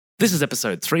This is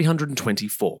episode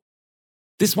 324.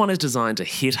 This one is designed to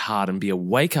hit hard and be a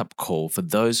wake-up call for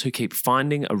those who keep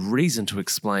finding a reason to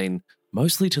explain,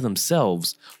 mostly to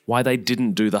themselves, why they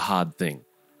didn't do the hard thing,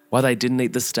 why they didn't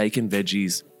eat the steak and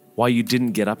veggies, why you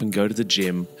didn't get up and go to the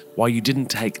gym, why you didn't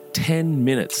take 10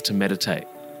 minutes to meditate.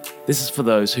 This is for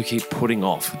those who keep putting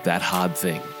off that hard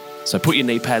thing. So put your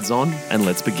knee pads on and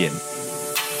let's begin.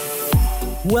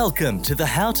 Welcome to the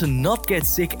How to Not Get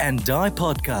Sick and Die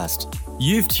podcast.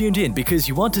 You've tuned in because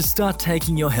you want to start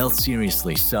taking your health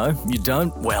seriously so you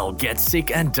don't, get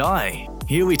sick and die.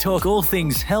 Here we talk all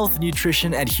things health,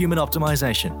 nutrition, and human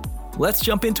optimization. Let's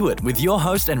jump into it with your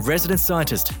host and resident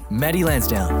scientist, Maddie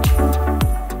Lansdowne.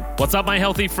 What's up, my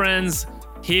healthy friends?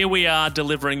 Here we are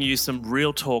delivering you some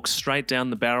real talk straight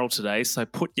down the barrel today, so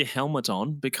put your helmet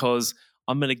on because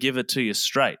I'm going to give it to you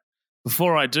straight.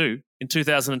 Before I do, in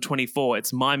 2024,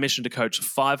 it's my mission to coach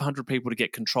 500 people to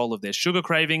get control of their sugar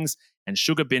cravings and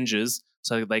sugar binges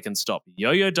so that they can stop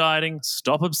yo-yo dieting,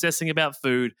 stop obsessing about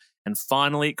food, and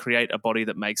finally create a body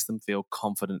that makes them feel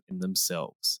confident in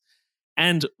themselves.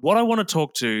 And what I want to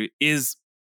talk to is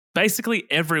basically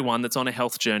everyone that's on a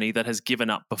health journey that has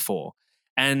given up before.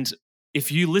 And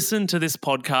if you listen to this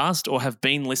podcast or have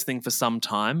been listening for some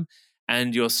time,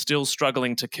 and you're still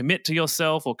struggling to commit to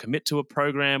yourself or commit to a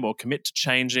program or commit to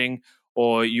changing,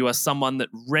 or you are someone that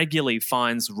regularly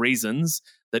finds reasons,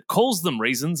 that calls them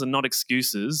reasons and not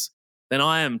excuses, then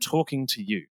I am talking to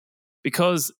you.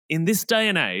 Because in this day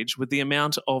and age, with the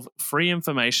amount of free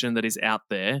information that is out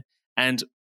there, and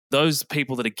those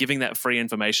people that are giving that free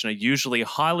information are usually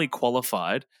highly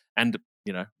qualified, and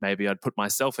maybe I'd put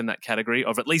myself in that category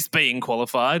of at least being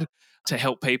qualified to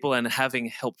help people and having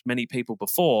helped many people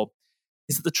before,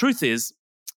 is that the truth is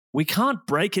we can't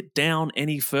break it down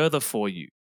any further for you.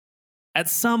 At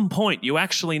some point, you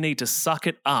actually need to suck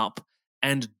it up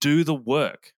and do the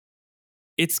work.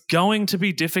 It's going to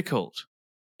be difficult.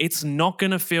 It's not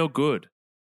going to feel good.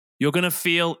 You're going to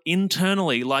feel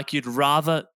internally like you'd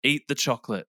rather eat the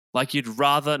chocolate, like you'd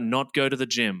rather not go to the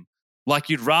gym, like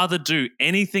you'd rather do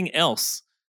anything else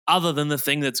other than the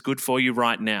thing that's good for you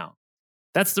right now.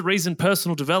 That's the reason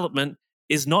personal development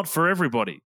is not for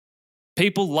everybody.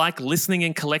 People like listening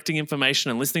and collecting information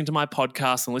and listening to my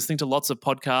podcast and listening to lots of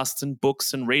podcasts and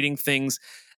books and reading things.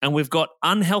 And we've got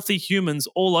unhealthy humans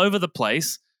all over the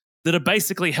place that are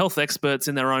basically health experts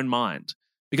in their own mind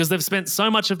because they've spent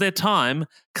so much of their time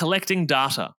collecting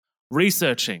data,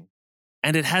 researching.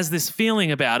 And it has this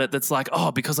feeling about it that's like,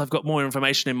 because I've got more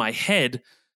information in my head,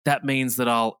 that means that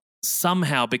I'll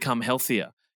somehow become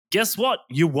healthier. Guess what?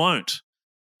 You won't.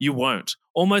 You won't.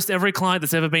 Almost every client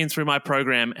that's ever been through my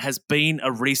program has been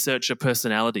a researcher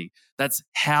personality. That's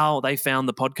how they found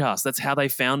the podcast. That's how they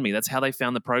found me. That's how they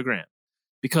found the program.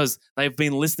 Because they've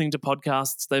been listening to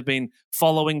podcasts, they've been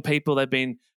following people, they've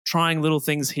been trying little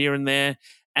things here and there.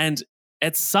 And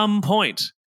at some point,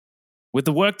 with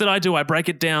the work that I do, I break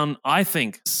it down, I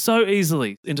think, so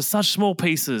easily into such small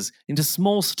pieces, into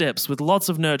small steps with lots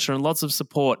of nurture and lots of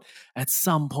support. At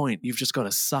some point, you've just got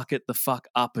to suck it the fuck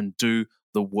up and do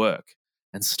the work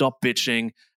and stop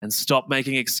bitching and stop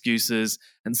making excuses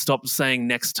and stop saying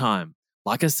next time.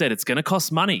 Like I said, it's going to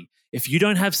cost money. If you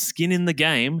don't have skin in the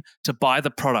game to buy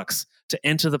the products, to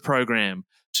enter the program,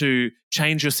 to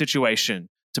change your situation,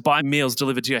 to buy meals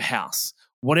delivered to your house,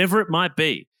 whatever it might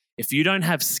be, if you don't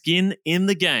have skin in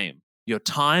the game, your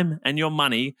time and your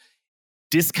money,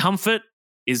 discomfort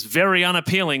is very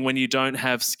unappealing when you don't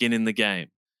have skin in the game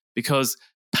because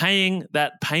paying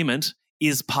that payment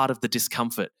is part of the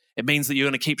discomfort. It means that you're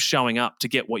going to keep showing up to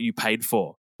get what you paid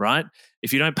for, right?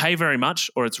 If you don't pay very much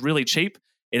or it's really cheap,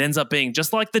 it ends up being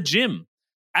just like the gym.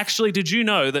 Actually, did you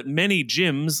know that many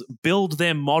gyms build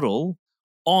their model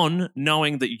on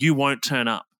knowing that you won't turn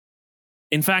up?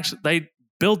 In fact, they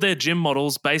build their gym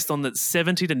models based on that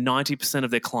 70 to 90% of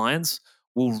their clients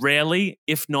will rarely,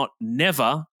 if not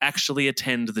never, actually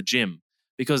attend the gym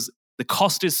because the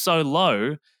cost is so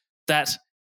low that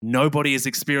nobody is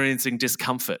experiencing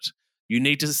discomfort. You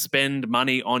need to spend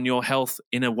money on your health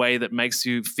in a way that makes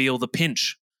you feel the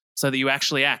pinch so that you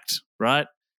actually act, right?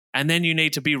 And then you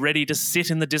need to be ready to sit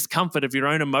in the discomfort of your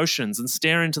own emotions and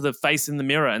stare into the face in the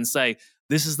mirror and say,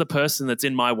 this is the person that's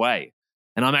in my way.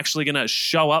 And I'm actually going to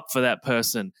show up for that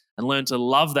person and learn to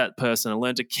love that person and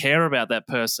learn to care about that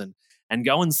person and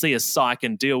go and see a psych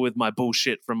and deal with my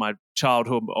bullshit from my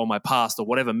childhood or my past or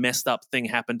whatever messed up thing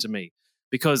happened to me.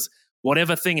 Because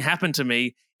whatever thing happened to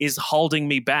me is holding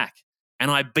me back. And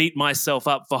I beat myself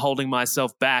up for holding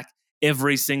myself back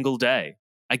every single day.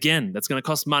 Again, that's going to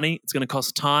cost money. It's going to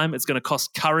cost time. It's going to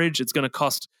cost courage. It's going to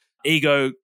cost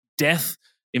ego death,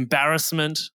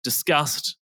 embarrassment,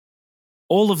 disgust,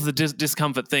 all of the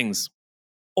discomfort things,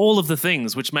 all of the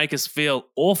things which make us feel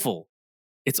awful,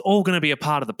 it's all going to be a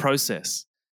part of the process.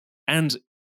 And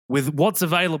with what's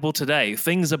available today,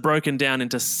 things are broken down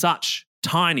into such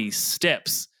tiny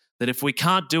steps that if we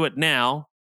can't do it now,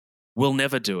 we'll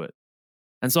never do it.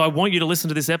 And so I want you to listen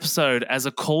to this episode as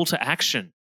a call to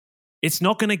action. It's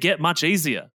not going to get much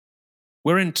easier.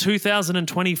 We're in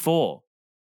 2024.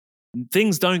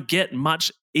 Things don't get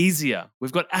much easier.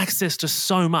 We've got access to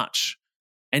so much.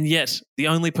 And yet, the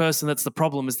only person that's the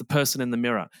problem is the person in the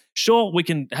mirror. Sure, we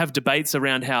can have debates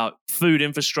around how food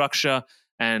infrastructure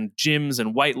and gyms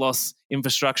and weight loss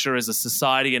infrastructure as a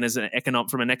society and as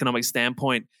from an economic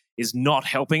standpoint is not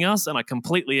helping us, and I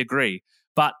completely agree.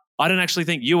 But I don't actually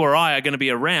think you or I are going to be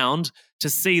around to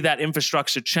see that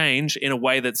infrastructure change in a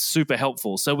way that's super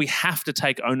helpful. So we have to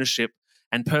take ownership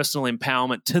and personal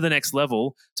empowerment to the next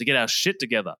level to get our shit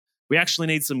together. We actually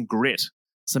need some grit,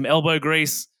 some elbow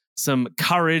grease, some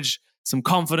courage, some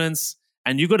confidence,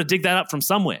 and you've got to dig that up from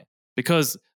somewhere,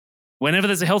 because whenever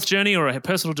there's a health journey or a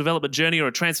personal development journey or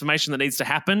a transformation that needs to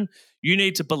happen, you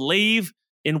need to believe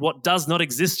in what does not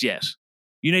exist yet.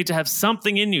 You need to have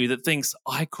something in you that thinks,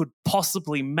 I could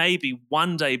possibly maybe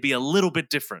one day be a little bit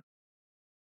different,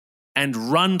 and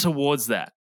run towards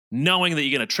that, knowing that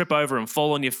you're going to trip over and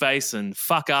fall on your face and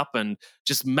fuck up and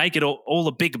just make it all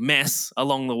a big mess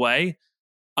along the way,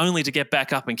 only to get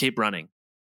back up and keep running,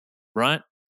 right?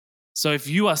 So if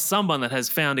you are someone that has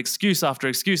found excuse after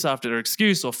excuse after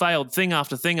excuse, or failed thing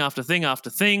after thing after thing after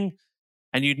thing,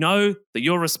 and you know that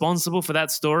you're responsible for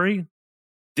that story,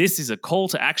 this is a call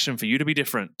to action for you to be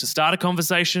different, to start a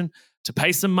conversation, to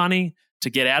pay some money, to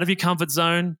get out of your comfort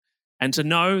zone, and to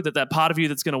know that that part of you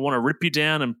that's going to want to rip you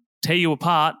down and tear you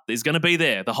apart is going to be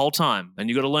there the whole time. And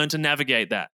you've got to learn to navigate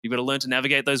that. You've got to learn to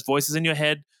navigate those voices in your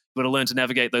head. You've got to learn to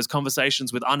navigate those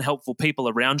conversations with unhelpful people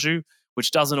around you,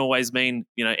 which doesn't always mean,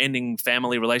 ending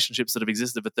family relationships that have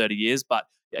existed for 30 years. But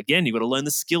again, you've got to learn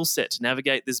the skill set to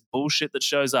navigate this bullshit that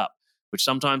shows up, which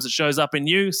sometimes it shows up in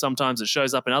you, sometimes it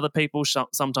shows up in other people,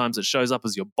 sometimes it shows up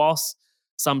as your boss,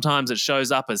 sometimes it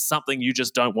shows up as something you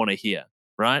just don't want to hear,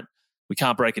 right? We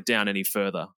can't break it down any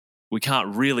further. We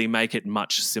can't really make it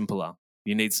much simpler.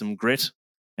 You need some grit,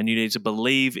 and you need to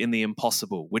believe in the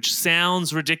impossible, which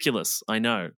sounds ridiculous, I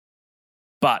know,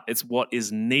 but it's what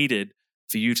is needed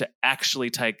for you to actually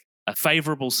take a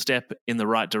favorable step in the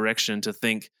right direction, to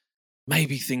think,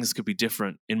 maybe things could be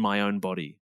different in my own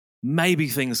body. Maybe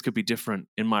things could be different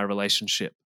in my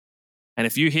relationship. And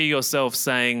if you hear yourself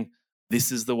saying,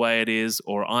 this is the way it is,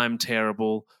 or I'm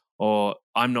terrible, or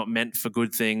I'm not meant for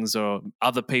good things, or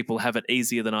other people have it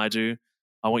easier than I do,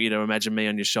 I want you to imagine me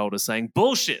on your shoulder saying,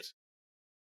 bullshit.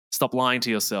 Stop lying to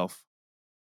yourself.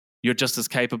 You're just as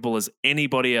capable as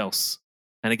anybody else.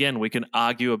 And again, we can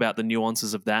argue about the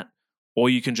nuances of that, or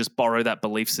you can just borrow that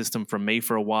belief system from me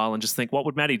for a while and just think, what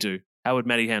would Maddie do? How would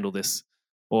Maddie handle this?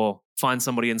 Or find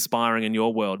somebody inspiring in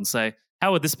your world and say,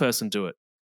 how would this person do it?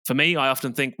 For me, I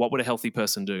often think, what would a healthy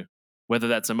person do? Whether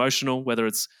that's emotional, whether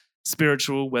it's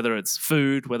spiritual, whether it's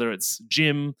food, whether it's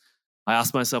gym, I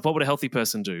ask myself, what would a healthy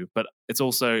person do? But it's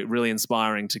also really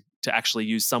inspiring to actually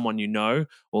use someone you know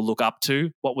or look up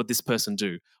to. What would this person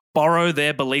do? Borrow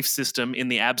their belief system in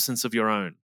the absence of your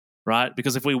own, right?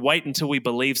 Because if we wait until we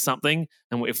believe something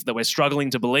and that we're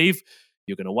struggling to believe,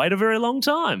 you're going to wait a very long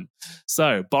time.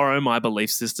 So borrow my belief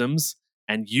systems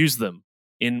and use them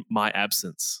in my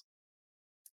absence.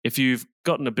 If you've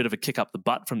gotten a bit of a kick up the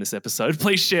butt from this episode,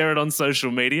 please share it on social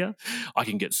media. I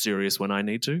can get serious when I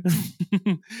need to.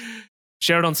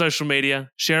 Share it on social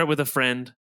media. Share it with a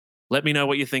friend. Let me know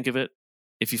what you think of it.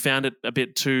 If you found it a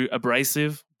bit too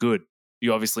abrasive, good.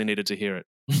 You obviously needed to hear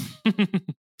it.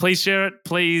 Please share it.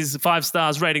 Please, 5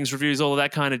 stars, ratings, reviews, all of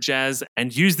that kind of jazz.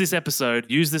 And use this episode,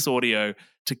 use this audio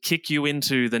to kick you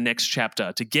into the next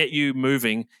chapter, to get you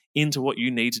moving into what you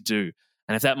need to do.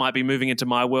 And if that might be moving into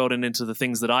my world and into the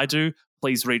things that I do,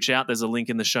 please reach out. There's a link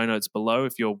in the show notes below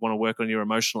if you want to work on your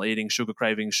emotional eating, sugar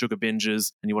cravings, sugar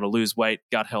binges, and you want to lose weight,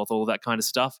 gut health, all of that kind of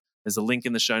stuff. There's a link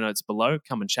in the show notes below.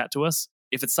 Come and chat to us.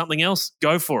 If it's something else,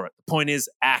 go for it. The point is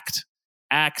act.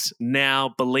 Act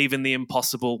now, believe in the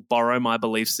impossible, borrow my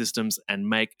belief systems, and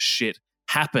make shit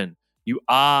happen. You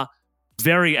are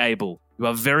very able, you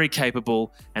are very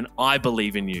capable, and I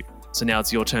believe in you. So now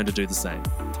it's your turn to do the same.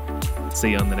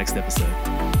 See you on the next episode.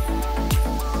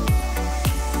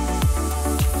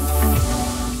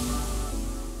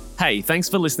 Hey, Hey, thanks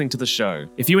for listening to the show.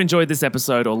 If you enjoyed this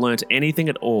episode or learnt anything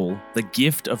at all, the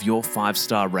gift of your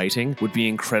 5-star rating would be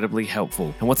incredibly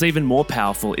helpful. And what's even more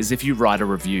powerful is if you write a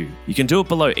review. You can do it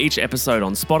below each episode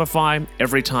on Spotify,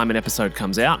 every time an episode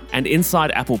comes out, and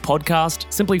inside Apple Podcast,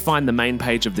 simply find the main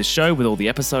page of this show with all the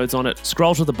episodes on it,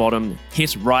 scroll to the bottom,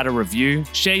 hit write a review,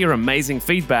 share your amazing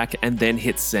feedback, and then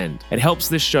hit send. It helps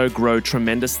this show grow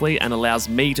tremendously and allows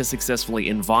me to successfully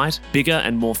invite bigger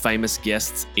and more famous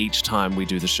guests each time we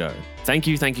do the show. Thank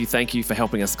you for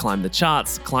helping us climb the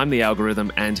charts, climb the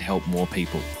algorithm, and help more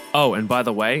people. Oh, and by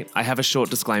the way, I have a short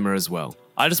disclaimer as well.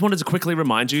 I just wanted to quickly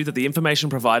remind you that the information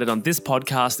provided on this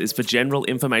podcast is for general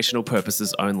informational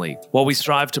purposes only. While we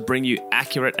strive to bring you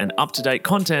accurate and up-to-date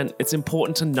content, it's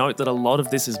important to note that a lot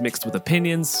of this is mixed with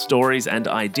opinions, stories, and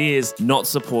ideas not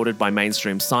supported by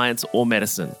mainstream science or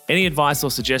medicine. Any advice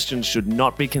or suggestions should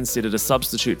not be considered a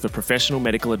substitute for professional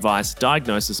medical advice,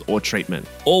 diagnosis, or treatment.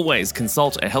 Always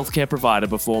consult a healthcare provider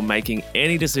before making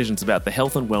any decisions about the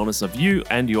health and wellness of you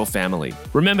and your family.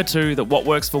 Remember too that what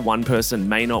works for one person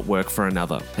may not work for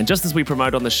another. And just as we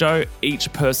promote on the show,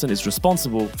 each person is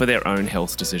responsible for their own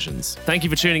health decisions. Thank you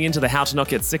for tuning into the How to Not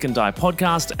Get Sick and Die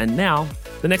podcast. And now,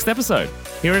 the next episode.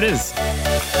 Here it is.